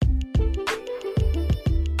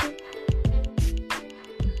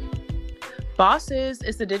Bosses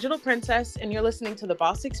is the digital princess, and you're listening to the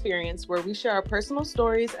Boss Experience, where we share our personal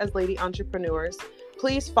stories as lady entrepreneurs.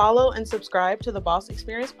 Please follow and subscribe to the Boss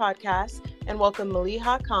Experience podcast, and welcome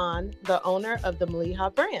Maliha Khan, the owner of the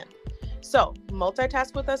Maliha brand. So,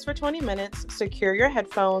 multitask with us for 20 minutes, secure your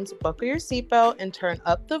headphones, buckle your seatbelt, and turn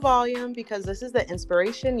up the volume because this is the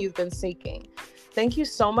inspiration you've been seeking. Thank you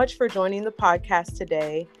so much for joining the podcast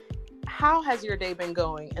today. How has your day been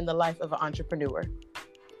going in the life of an entrepreneur?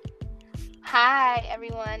 Hi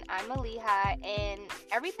everyone, I'm Maliha, and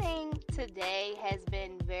everything today has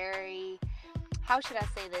been very, how should I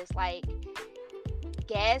say this, like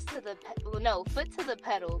foot to the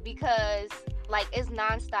pedal, because like it's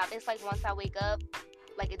nonstop. It's like once I wake up,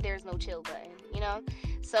 like there's no chill button, you know?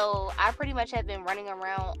 So I pretty much have been running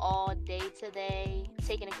around all day today,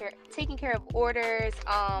 taking care of orders.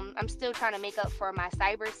 I'm still trying to make up for my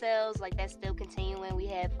cyber sales, like that's still continuing. We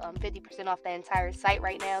have 50% off the entire site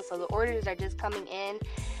right now, so the orders are just coming in.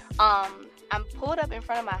 I'm pulled up in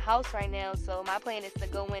front of my house right now, so my plan is to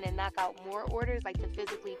go in and knock out more orders, like to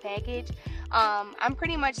physically package. I'm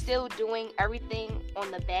pretty much still doing everything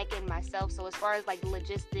on the back end myself, so as far as like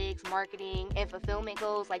logistics, marketing, and fulfillment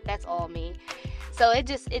goes, like that's all me. So it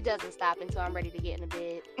doesn't stop until I'm ready to get in the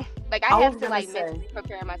bed. Like I have to mentally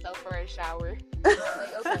prepare myself for a shower.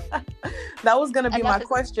 Like, okay. That was gonna be my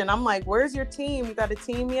question. I'm like, where's your team? You got a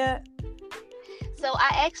team yet? So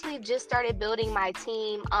I actually just started building my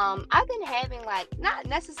team. I've been having like not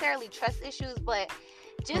necessarily trust issues, but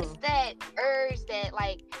just that urge that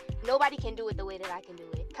like nobody can do it the way that I can do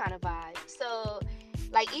it kind of vibe. So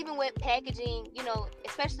like even with packaging, you know,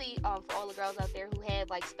 especially for all the girls out there who have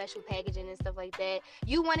like special packaging and stuff like that,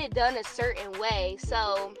 you want it done a certain way.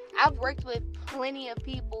 So I've worked with plenty of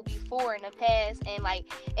people before in the past, and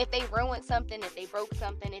like if they ruined something, if they broke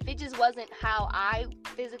something, if it just wasn't how I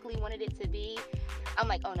physically wanted it to be, I'm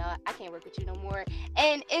like, oh no, I can't work with you no more.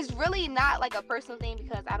 And it's really not like a personal thing,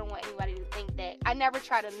 because I don't want anybody to think that. I never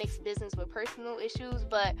try to mix business with personal issues,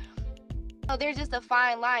 but there's just a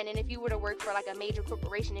fine line. And if you were to work for like a major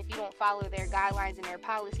corporation, if you don't follow their guidelines and their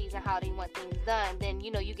policies and how they want things done, then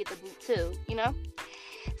you know you get the boot too, you know.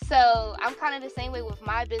 So I'm kind of the same way with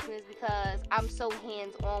my business, because I'm so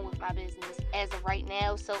hands-on with my business as of right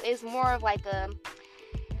now. So it's more of like a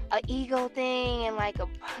ego thing, and like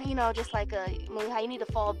just like how you need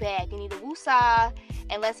to fall back, you need to woosah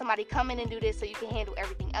and let somebody come in and do this so you can handle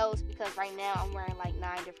everything else, because right now I'm wearing like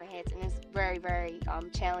 9 different hats and it's very, very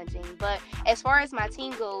challenging. But as far as my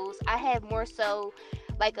team goes, I have more so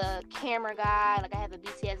like a camera guy, like I have a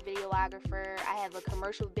BTS videographer, I have a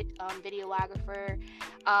commercial videographer,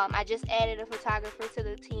 I just added a photographer to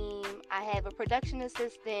the team, I have a production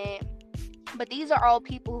assistant. But these are all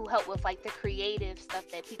people who help with like the creative stuff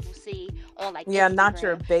that people see on like Instagram. Not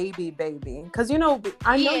your baby, because I know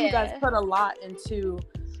you guys put a lot into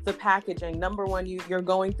the packaging. Number one, you're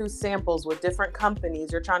going through samples with different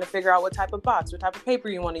companies. You're trying to figure out what type of box, what type of paper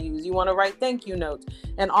you want to use. You want to write thank you notes,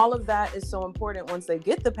 and all of that is so important once they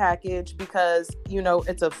get the package, because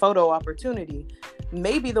it's a photo opportunity.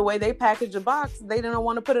 Maybe the way they package a box, they didn't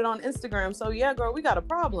want to put it on Instagram. So yeah, girl, we got a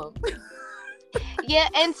problem. Yeah,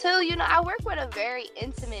 and two, I work with a very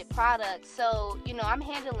intimate product, so I'm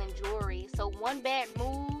handling jewelry. So one bad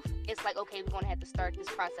move, it's like, okay, we're gonna have to start this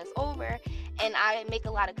process over. And I make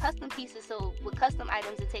a lot of custom pieces, so with custom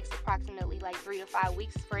items it takes approximately like 3 to 5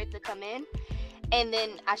 weeks for it to come in, and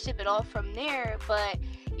then I ship it off from there. But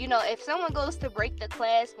if someone goes to break the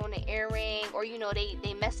clasp on the earring, or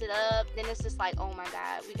they mess it up, then it's just like, oh my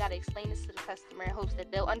god, we got to explain this to the customer in hopes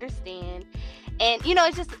that they'll understand. And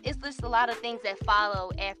it's just a lot of things that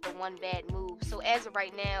follow after one bad move. So as of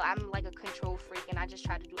right now, I'm like a control freak, and I just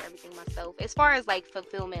try to do everything myself as far as like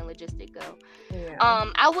fulfillment and logistic go.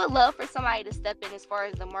 I would love for somebody to step in as far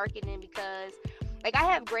as the marketing, because like I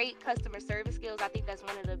have great customer service skills. I think that's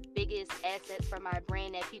one of the biggest assets for my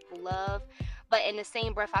brand that people love. But in the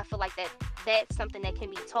same breath, I feel like that's something that can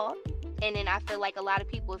be taught. And then I feel like a lot of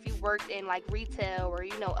people, if you worked in like retail or,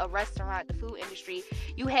 a restaurant, the food industry,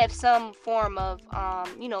 you have some form of,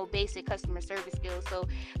 basic customer service skills. So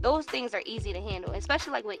those things are easy to handle,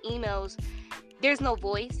 especially like with emails. There's no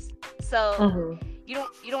voice. So you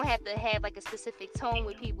don't have to have like a specific tone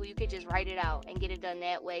with people. You could just write it out and get it done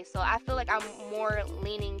that way. So I feel like I'm more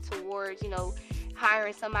leaning towards,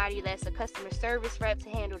 hiring somebody that's a customer service rep to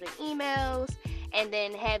handle the emails, and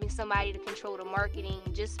then having somebody to control the marketing,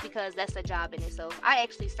 just because that's a job in itself. I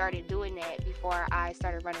actually started doing that before I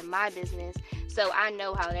started running my business, so I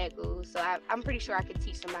know how that goes. So I'm pretty sure I could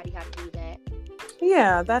teach somebody how to do that.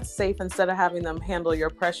 Yeah, that's safe, instead of having them handle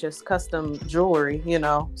your precious custom jewelry,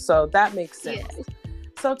 so that makes sense. Yeah.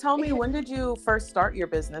 So tell me, when did you first start your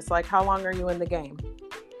business? Like, how long are you in the game?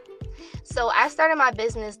 So I started my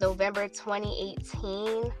business November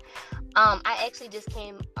 2018. I actually just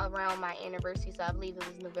came around my anniversary, so I believe it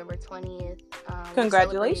was November 20th. We celebrated that.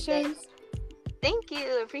 Congratulations. Thank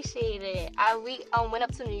you, appreciate it. We went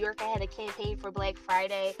up to New York. I had a campaign for Black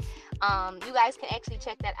Friday. You guys can actually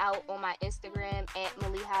check that out on my Instagram at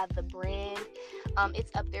Maliha the brand.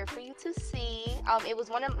 It's up there for you to see. It was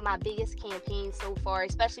one of my biggest campaigns so far,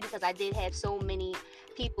 especially because I did have so many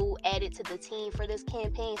people added to the team for this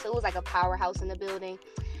campaign. So it was like a powerhouse in the building.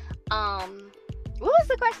 What was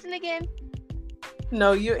the question again?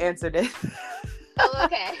 No, you answered it. Oh,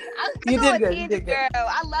 okay. You did good. You did good. Girl.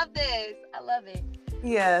 I love this. I love it.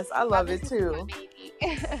 Yes, I love it too.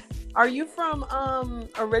 Are you from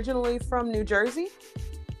originally from New Jersey?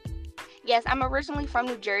 Yes, I'm originally from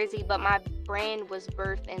New Jersey, but my brand was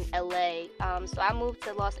birthed in LA. So I moved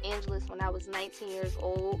to Los Angeles when I was 19 years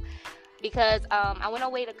old because I went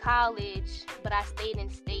away to college, but I stayed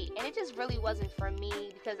in state, and it just really wasn't for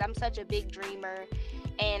me because I'm such a big dreamer,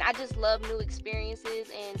 and I just love new experiences,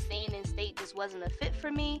 and staying in state just wasn't a fit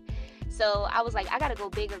for me. So I was like, I gotta go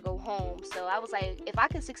big or go home. So I was like, if I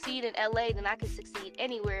could succeed in LA, then I could succeed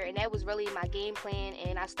anywhere, and that was really my game plan,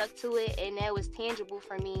 and I stuck to it, and that was tangible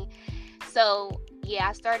for me. So yeah,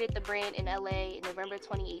 I started the brand in LA in November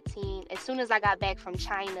 2018. As soon as I got back from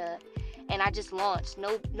China, and I just launched.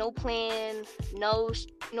 No plan, no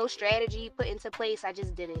strategy put into place. I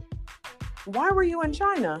just did it. Why were you in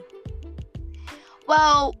China?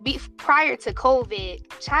 Well, prior to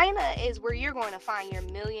COVID, China is where you're going to find your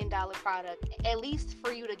 $1 million product, at least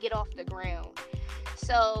for you to get off the ground.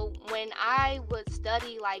 So when I would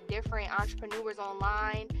study like different entrepreneurs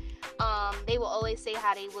online, they will always say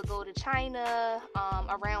how they would go to China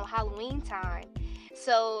around Halloween time.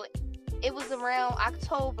 So it was around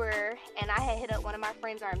October, and I had hit up one of my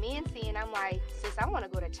friends, Armancy, and I'm like, sis, I want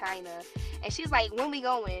to go to China. And she's like, when we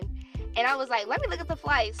going? And I was like, let me look at the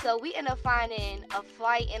flight. So we ended up finding a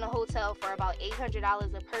flight and a hotel for about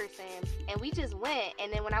 $800 a person. And we just went.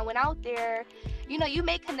 And then when I went out there, you know, you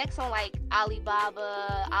make connects on like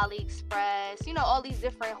Alibaba, AliExpress, you know, all these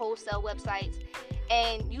different wholesale websites.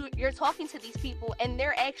 And you're talking to these people, and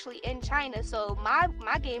they're actually in China. So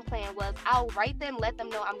my game plan was, I'll write them, let them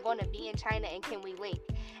know I'm going to be in China, and can we link?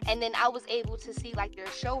 And then I was able to see like their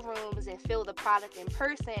showrooms and feel the product in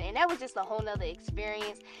person, and that was just a whole nother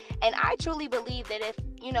experience. And I truly believe that if,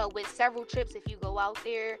 you know, with several trips, if you go out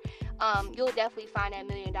there, you'll definitely find that $1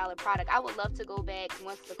 million product. I would love to go back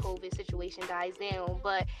once the COVID situation dies down,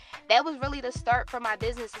 but that was really the start for my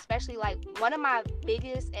business, especially like one of my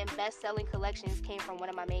biggest and best-selling collections came from one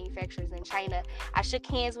of my manufacturers in China. I shook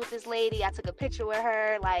hands with this lady, I took a picture with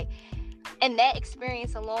her, like, and that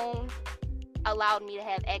experience alone allowed me to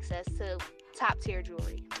have access to top-tier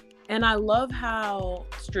jewelry. And I love how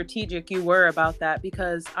strategic you were about that,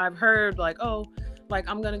 because I've heard like, oh, like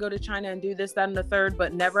I'm going to go to China and do this, that, and the third,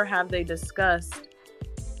 but never have they discussed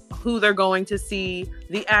who they're going to see,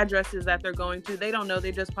 the addresses that they're going to. They don't know.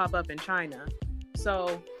 They just pop up in China.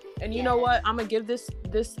 So, and you know what? I'm going to give this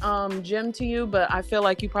gem to you, but I feel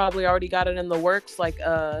like you probably already got it in the works, like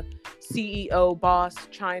a CEO boss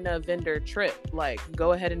China vendor trip. Like,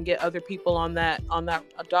 go ahead and get other people on that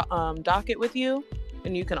docket with you,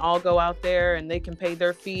 and you can all go out there and they can pay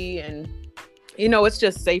their fee, and you know, it's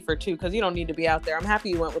just safer too, because you don't need to be out there. I'm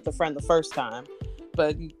happy you went with a friend the first time,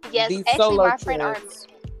 but yes, these actually, solo my friend trips,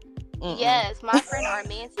 yes, my friend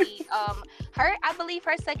Armancy, I believe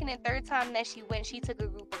her second and third time that she went, she took a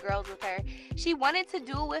group of girls with her. She wanted to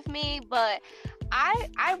do it with me, but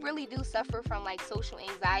I really do suffer from like social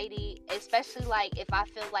anxiety, especially like if I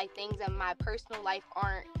feel like things in my personal life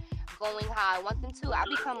aren't going how I want them to. I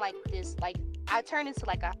become like this, like I turn into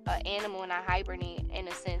like a animal, and I hibernate in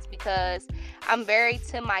a sense, because I'm very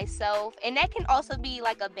to myself, and that can also be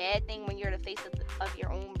like a bad thing when you're the face of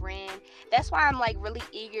your own brand. That's why I'm like really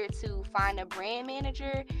eager to find a brand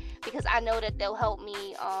manager, because I know that they'll help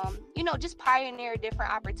me, you know, just pioneer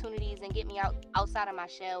different opportunities and get me outside of my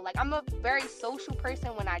shell. Like I'm a very social person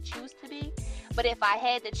when I choose to be, but if I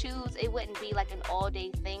had to choose, it wouldn't be like an all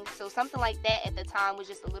day thing. So something like that at the time was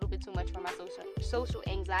just a little bit too much for my social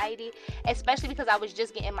anxiety, especially because I was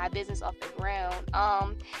just getting my business off the ground.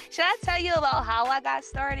 Should I tell you about how I got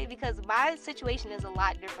started? Because my situation is a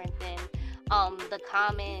lot different than the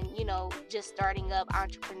common, you know, just starting up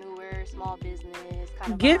entrepreneur, small business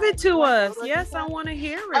kind of. Give it to us. Yes, I want to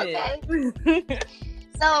hear it. Okay.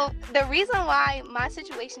 So the reason why my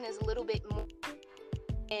situation is a little bit more,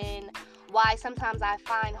 and why sometimes I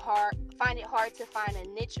find it hard to find a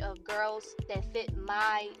niche of girls that fit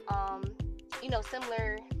my, you know,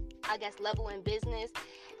 similar I guess, level in business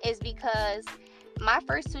is because my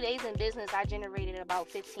first 2 days in business, I generated about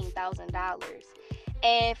 $15,000.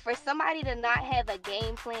 And for somebody to not have a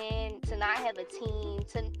game plan, to not have a team,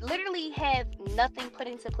 to literally have nothing put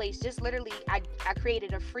into place, just literally, I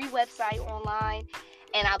created a free website online,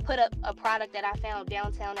 and I put up a product that I found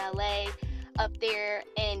downtown LA up there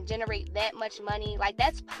and generate that much money. Like,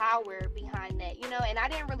 that's power behind that, you know. And I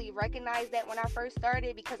didn't really recognize that when I first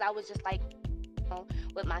started, because I was just like,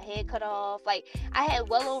 with my head cut off. Like, I had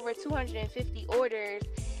well over 250 orders,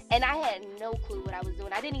 and I had no clue what I was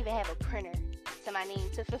doing. I didn't even have a printer to my name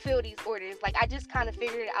to fulfill these orders. Like, I just kind of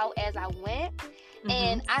figured it out as I went.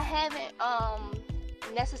 And I haven't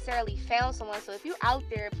necessarily found someone. So if you're out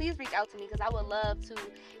there, please reach out to me, because I would love to,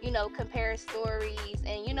 you know, compare stories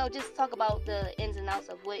and, you know, just talk about the ins and outs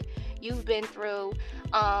of what you've been through.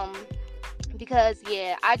 Because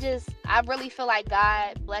I really feel like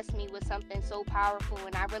God blessed me with something so powerful,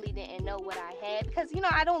 and I really didn't know what I had, because, you know,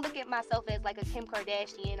 I don't look at myself as like a Kim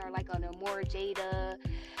Kardashian or like an Amora Jada,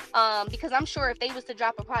 because I'm sure if they was to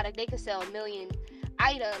drop a product, they could sell 1 million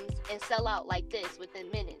items and sell out like this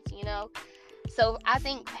within minutes, you know. So I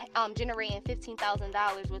think generating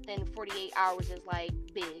 $15,000 within 48 hours is like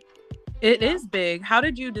big. It is big. How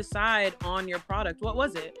did you decide on your product? What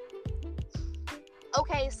was it?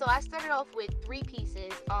 Okay, so I started off with 3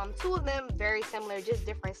 pieces. 2 of them very similar, just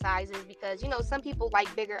different sizes, because, you know, some people like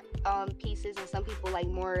bigger pieces, and some people like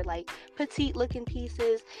more like petite looking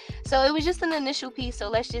pieces. So it was just an initial piece. So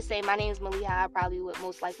let's just say my name's Maliha. I probably would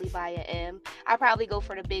most likely buy an M. I probably go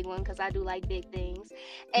for the big one, because I do like big things.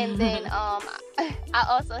 And then I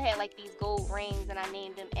also had like these gold rings, and I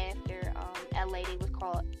named them after LA. They was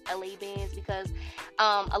called LA bands, because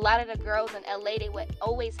a lot of the girls in LA, they would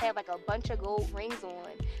always have like a bunch of gold rings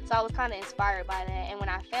on. So I was kind of inspired by that, and when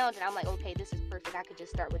I found it, I'm like, okay, this is perfect. I could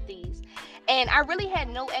just start with these. And I really had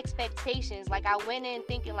no expectations. Like, I went in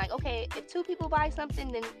thinking like, okay, if 2 people buy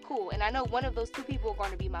something, then cool. And I know one of those 2 people are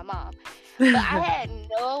going to be my mom, but I had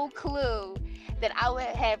no clue that I would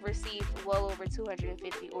have received well over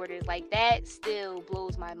 250 orders. Like, that still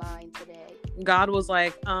blows my mind today. God was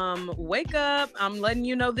like, wake up, I'm letting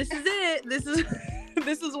you know this is it. This is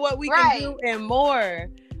this is what we can do and more.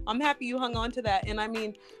 I'm happy you hung on to that. And I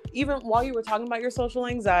mean, even while you were talking about your social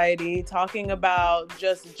anxiety, talking about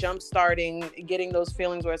just jump starting, getting those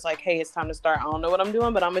feelings where it's like, hey, it's time to start. I don't know what I'm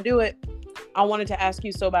doing, but I'm gonna do it. I wanted to ask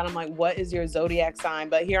you so bad. I'm like, what is your zodiac sign?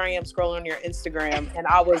 But here I am scrolling on your Instagram, and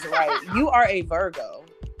I was right. You are a Virgo.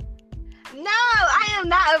 No, I am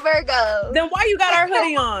not a Virgo. Then why you got our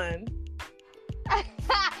hoodie on?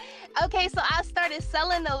 Okay, so I started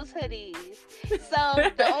selling those hoodies. So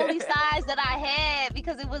the only size that I had,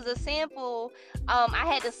 because it was a sample, I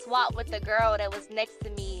had to swap with the girl that was next to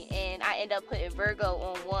me, and I ended up putting Virgo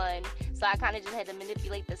on one. So I kind of just had to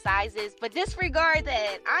manipulate the sizes. But disregard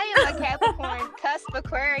that. I am a Capricorn cusp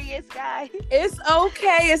Aquarius, guys. It's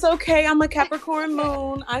okay. It's okay. I'm a Capricorn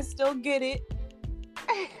moon. I still get it.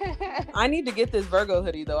 I need to get this Virgo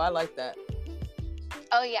hoodie, though. I like that.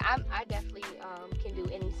 Oh, yeah. I definitely can do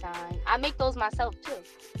any sign. I make those myself, too.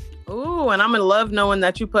 Ooh, and I'm in love knowing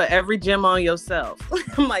that you put every gem on yourself.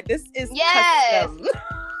 I'm like, this is custom.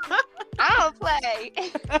 I don't play.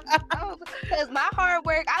 Because my hard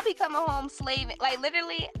work, I become a home slave. Like,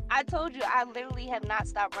 literally, I told you, I literally have not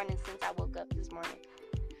stopped running since I woke up this morning.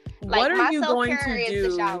 Like, what are you going to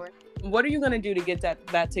do? The shower. What are you going to do to get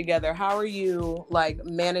that together? How are you, like,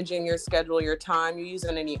 managing your schedule, your time? You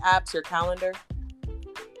using any apps, your calendar?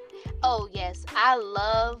 Oh, yes. I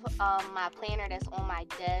love my planner that's on my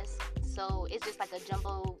desk. So it's just like a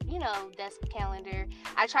jumbo, desk calendar.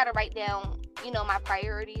 I try to write down, my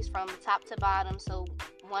priorities from top to bottom. So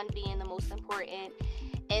one being the most important.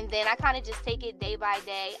 And then I kind of just take it day by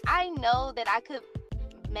day. I know that I could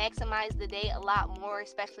maximize the day a lot more,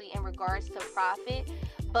 especially in regards to profit.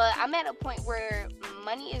 But I'm at a point where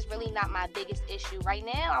money is really not my biggest issue. Right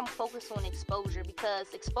now, I'm focused on exposure,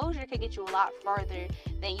 because exposure could get you a lot farther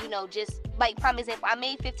than, just like, prime example, I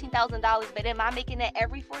made $15,000, but am I making that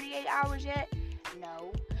every 48 hours yet?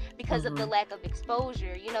 No, because of the lack of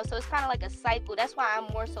exposure, so it's kind of like a cycle. That's why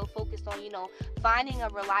I'm more so focused on, finding a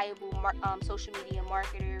reliable social media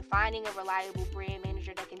marketer, finding a reliable brand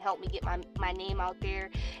manager that can help me get my name out there.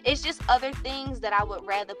 It's just other things that I would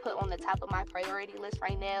rather put on the top of my priority list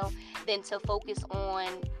right now than to focus on,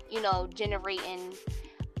 generating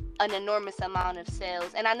an enormous amount of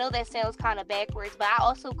sales. And I know that sounds kind of backwards, but I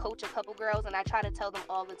also coach a couple girls, and I try to tell them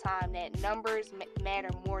all the time that numbers matter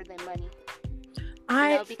more than money.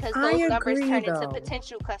 Because those numbers turn into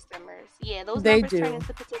potential customers. Yeah, those numbers turn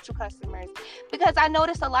into potential customers. Because I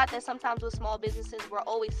noticed a lot that sometimes with small businesses, we're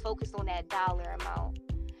always focused on that dollar amount.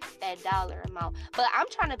 that dollar amount. But I'm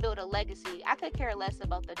trying to build a legacy. I could care less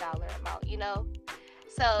about the dollar amount, you know?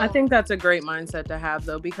 I So think that's a great mindset to have,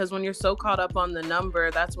 though, because when you're so caught up on the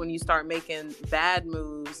number, that's when you start making bad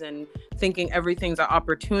moves and thinking everything's an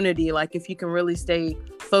opportunity. Like, if you can really stay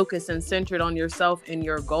focused and centered on yourself and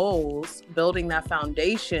your goals, building that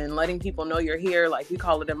foundation, letting people know you're here, like we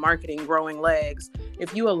call it in marketing, growing legs.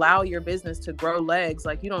 If you allow your business to grow legs,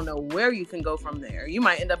 like, you don't know where you can go from there. You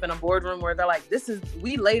might end up in a boardroom where they're like,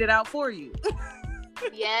 we laid it out for you.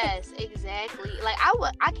 yes, exactly. Like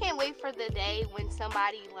I can't wait for the day when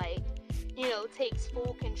somebody, like, you know, takes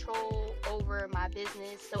full control over my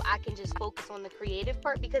business so I can just focus on the creative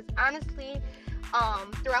part, because honestly,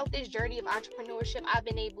 throughout this journey of entrepreneurship, I've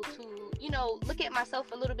been able to, you know, look at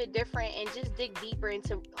myself a little bit different and just dig deeper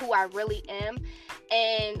into who I really am.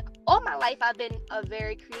 And all my life I've been a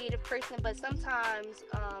very creative person, but sometimes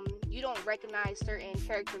you don't recognize certain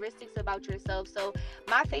characteristics about yourself. So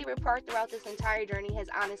my favorite part throughout this entire journey has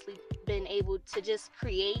honestly been able to just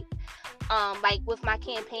create. Like with my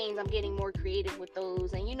campaigns, I'm getting more creative with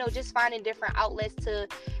those, and, you know, just finding different outlets to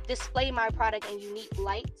display my product in unique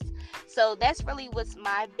lights. So that's really what's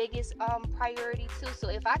my biggest priority too. So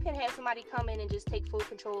if I could have somebody come in and just take full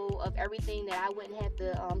control of everything that I wouldn't have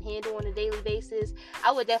to handle on a daily basis,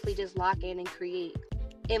 I would definitely just lock in and create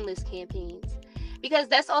endless campaigns. Because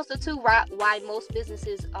that's also too why most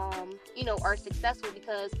businesses you know, are successful,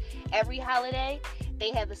 because every holiday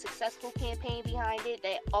they have a successful campaign behind it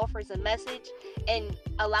that offers a message and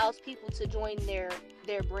allows people to join their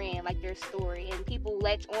brand, like their story, and people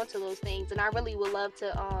latch onto those things. And I really would love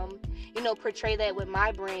to you know, portray that with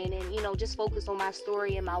my brand, and, you know, just focus on my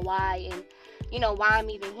story and my why, and, you know, why I'm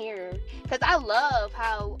even here. Because I love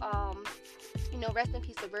how you know, rest in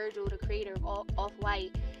peace to Virgil, the creator of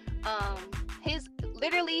Off-White.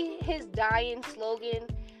 His dying slogan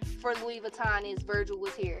for Louis Vuitton is "Virgil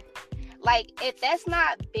was here." Like, if that's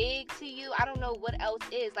not big to you, I don't know what else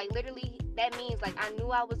is. Like, literally, that means, like, I knew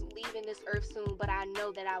I was leaving this earth soon, but I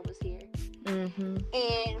know that I was here. Mm-hmm.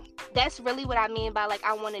 And that's really what I mean by, like,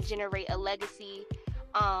 I want to generate a legacy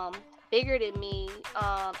bigger than me.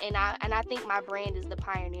 And I think my brand is the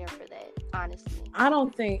pioneer for that, honestly. I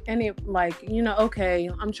don't think any, like, you know, okay,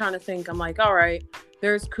 I'm trying to think. I'm like, all right,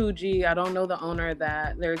 there's Coogee. I don't know the owner of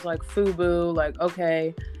that. There's like Fubu, like,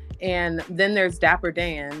 okay. And then there's Dapper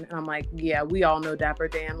Dan. And I'm like, yeah, we all know Dapper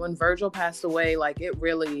Dan. When Virgil passed away, like, it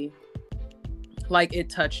really, like,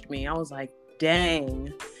 it touched me. I was like,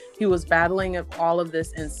 dang. He was battling all of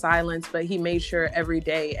this in silence, but he made sure every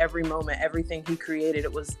day, every moment, everything he created,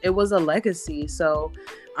 it was a legacy. So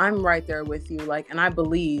I'm right there with you. Like, and I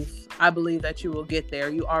believe that you will get there.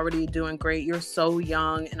 You already doing great. You're so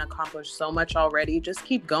young and accomplished so much already. Just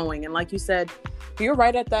keep going. And like you said, you're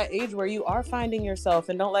right at that age where you are finding yourself,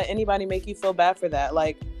 and don't let anybody make you feel bad for that.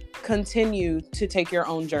 Like, continue to take your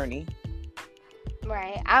own journey.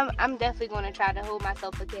 Right. I'm definitely going to try to hold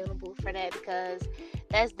myself accountable for that, because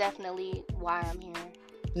that's definitely why I'm here.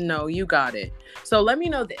 No, you got it. So let me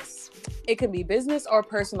know this. It can be business or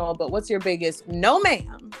personal, but what's your biggest no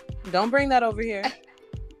ma'am? Don't bring that over here.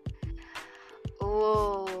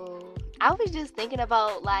 Oh, I was just thinking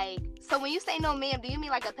about, like, so when you say no ma'am, do you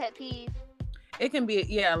mean like a pet peeve? It can be,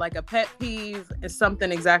 yeah, like a pet peeve is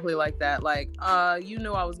something exactly like that. Like, you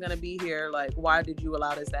knew I was going to be here. Like, why did you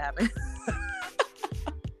allow this to happen?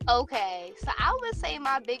 Okay, so I would say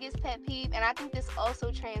my biggest pet peeve, and I think this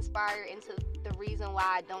also transpired into the reason why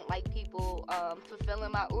I don't like people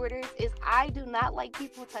fulfilling my orders, is I do not like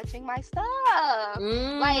people touching my stuff.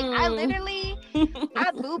 Like, I literally,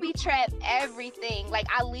 I booby trap everything. Like,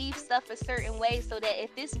 I leave stuff a certain way so that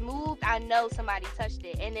if this moved, I know somebody touched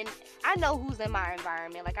it, and then I know who's in my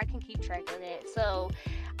environment. Like, I can keep track of that. So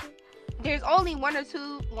there's only one,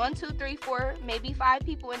 two, three, four, maybe 5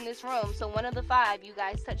 people in this room. So one of the 5, you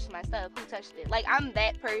guys touched my stuff. Who touched it? Like, I'm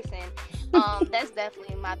that person. That's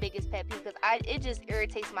definitely my biggest pet peeve, because it just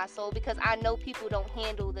irritates my soul, because I know people don't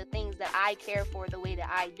handle the things that I care for the way that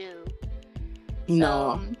I do. So,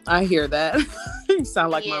 no, I hear that. You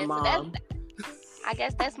sound like my mom. So I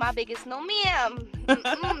guess that's my biggest no ma'am.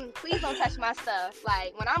 Please don't touch my stuff.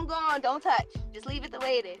 Like, when I'm gone, don't touch. Just leave it the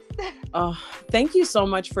way it is. Thank you so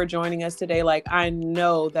much for joining us today. Like, I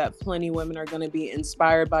know that plenty of women are going to be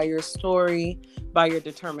inspired by your story, by your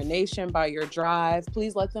determination, by your drive.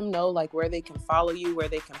 Please let them know, like, where they can follow you, where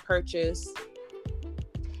they can purchase.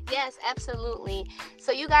 Yes, absolutely.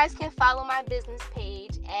 So you guys can follow my business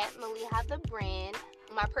page at Maliha the Brand.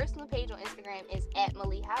 my personal page on Instagram is at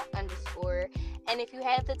 @Maliha_. And if you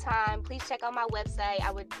have the time, please check out my website.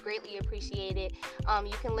 I would greatly appreciate it.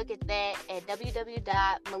 You can look at that at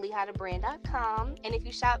www.malihadabrand.com. And if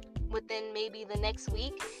you shop within maybe the next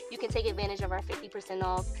week, you can take advantage of our 50%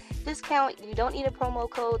 off discount. You don't need a promo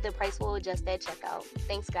code. The price will adjust at checkout.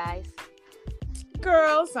 Thanks, guys.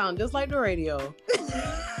 Girl, sound just like the radio.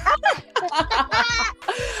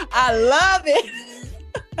 I love it.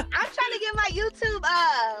 I'm trying to get my YouTube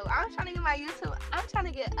up. I'm trying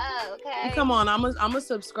to get up, okay? Come on, I'm a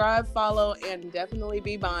subscribe, follow, and definitely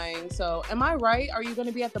be buying. So, am I right? Are you going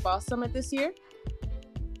to be at the Boss Summit this year?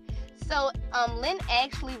 So, Lynn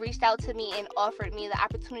actually reached out to me and offered me the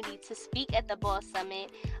opportunity to speak at the Boss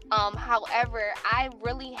Summit. However, I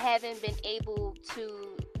really haven't been able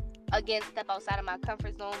to, again, step outside of my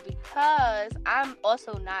comfort zone because I'm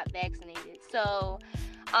also not vaccinated. So,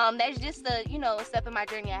 that's just a step in my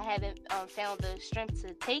journey I haven't found the strength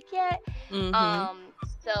to take yet. Mm-hmm.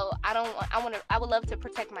 So I would love to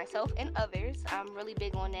protect myself and others. I'm really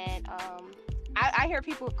big on that. I hear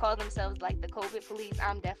people call themselves like the COVID police.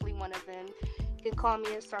 I'm definitely one of them. You can call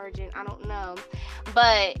me a sergeant. I don't know,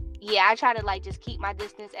 but yeah, I try to like just keep my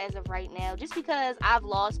distance as of right now, just because I've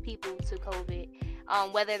lost people to COVID.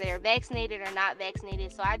 Whether they're vaccinated or not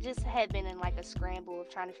vaccinated. So I just have been in like a scramble of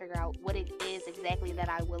trying to figure out what it is exactly that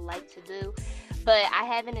I would like to do. But I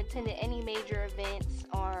haven't attended any major events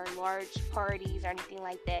or large parties or anything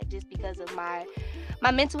like that, just because of my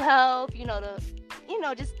mental health,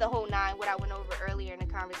 just the whole nine, what I went over earlier in the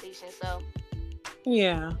conversation. So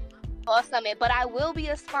yeah. Awesome. But I will be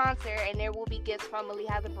a sponsor, and there will be gifts from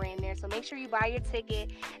Maliha the brand there. So make sure you buy your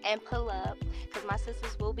ticket and pull up, because my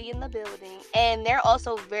sisters will be in the building. And they're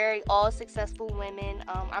also all successful women.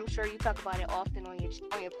 I'm sure you talk about it often on your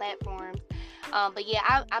platforms. But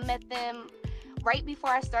yeah, I met them right before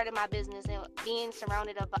I started my business, and being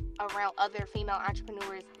surrounded around other female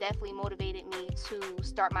entrepreneurs definitely motivated me to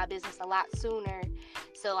start my business a lot sooner.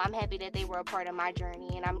 So I'm happy that they were a part of my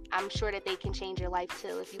journey, and I'm sure that they can change your life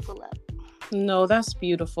too if you pull up. No, that's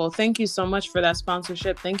beautiful. Thank you so much for that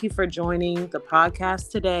sponsorship. Thank you for joining the podcast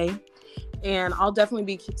today. And I'll definitely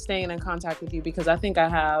be staying in contact with you, because I think I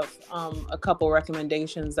have a couple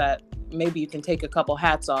recommendations that maybe you can take a couple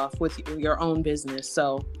hats off with your own business.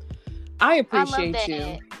 So I appreciate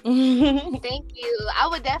you. Thank you.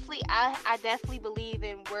 I definitely believe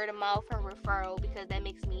in word of mouth and referral, because that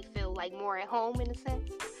makes me feel like more at home in a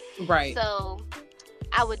sense. Right. So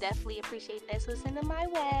I would definitely appreciate that. So send them my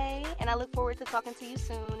way, and I look forward to talking to you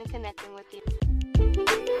soon and connecting with you.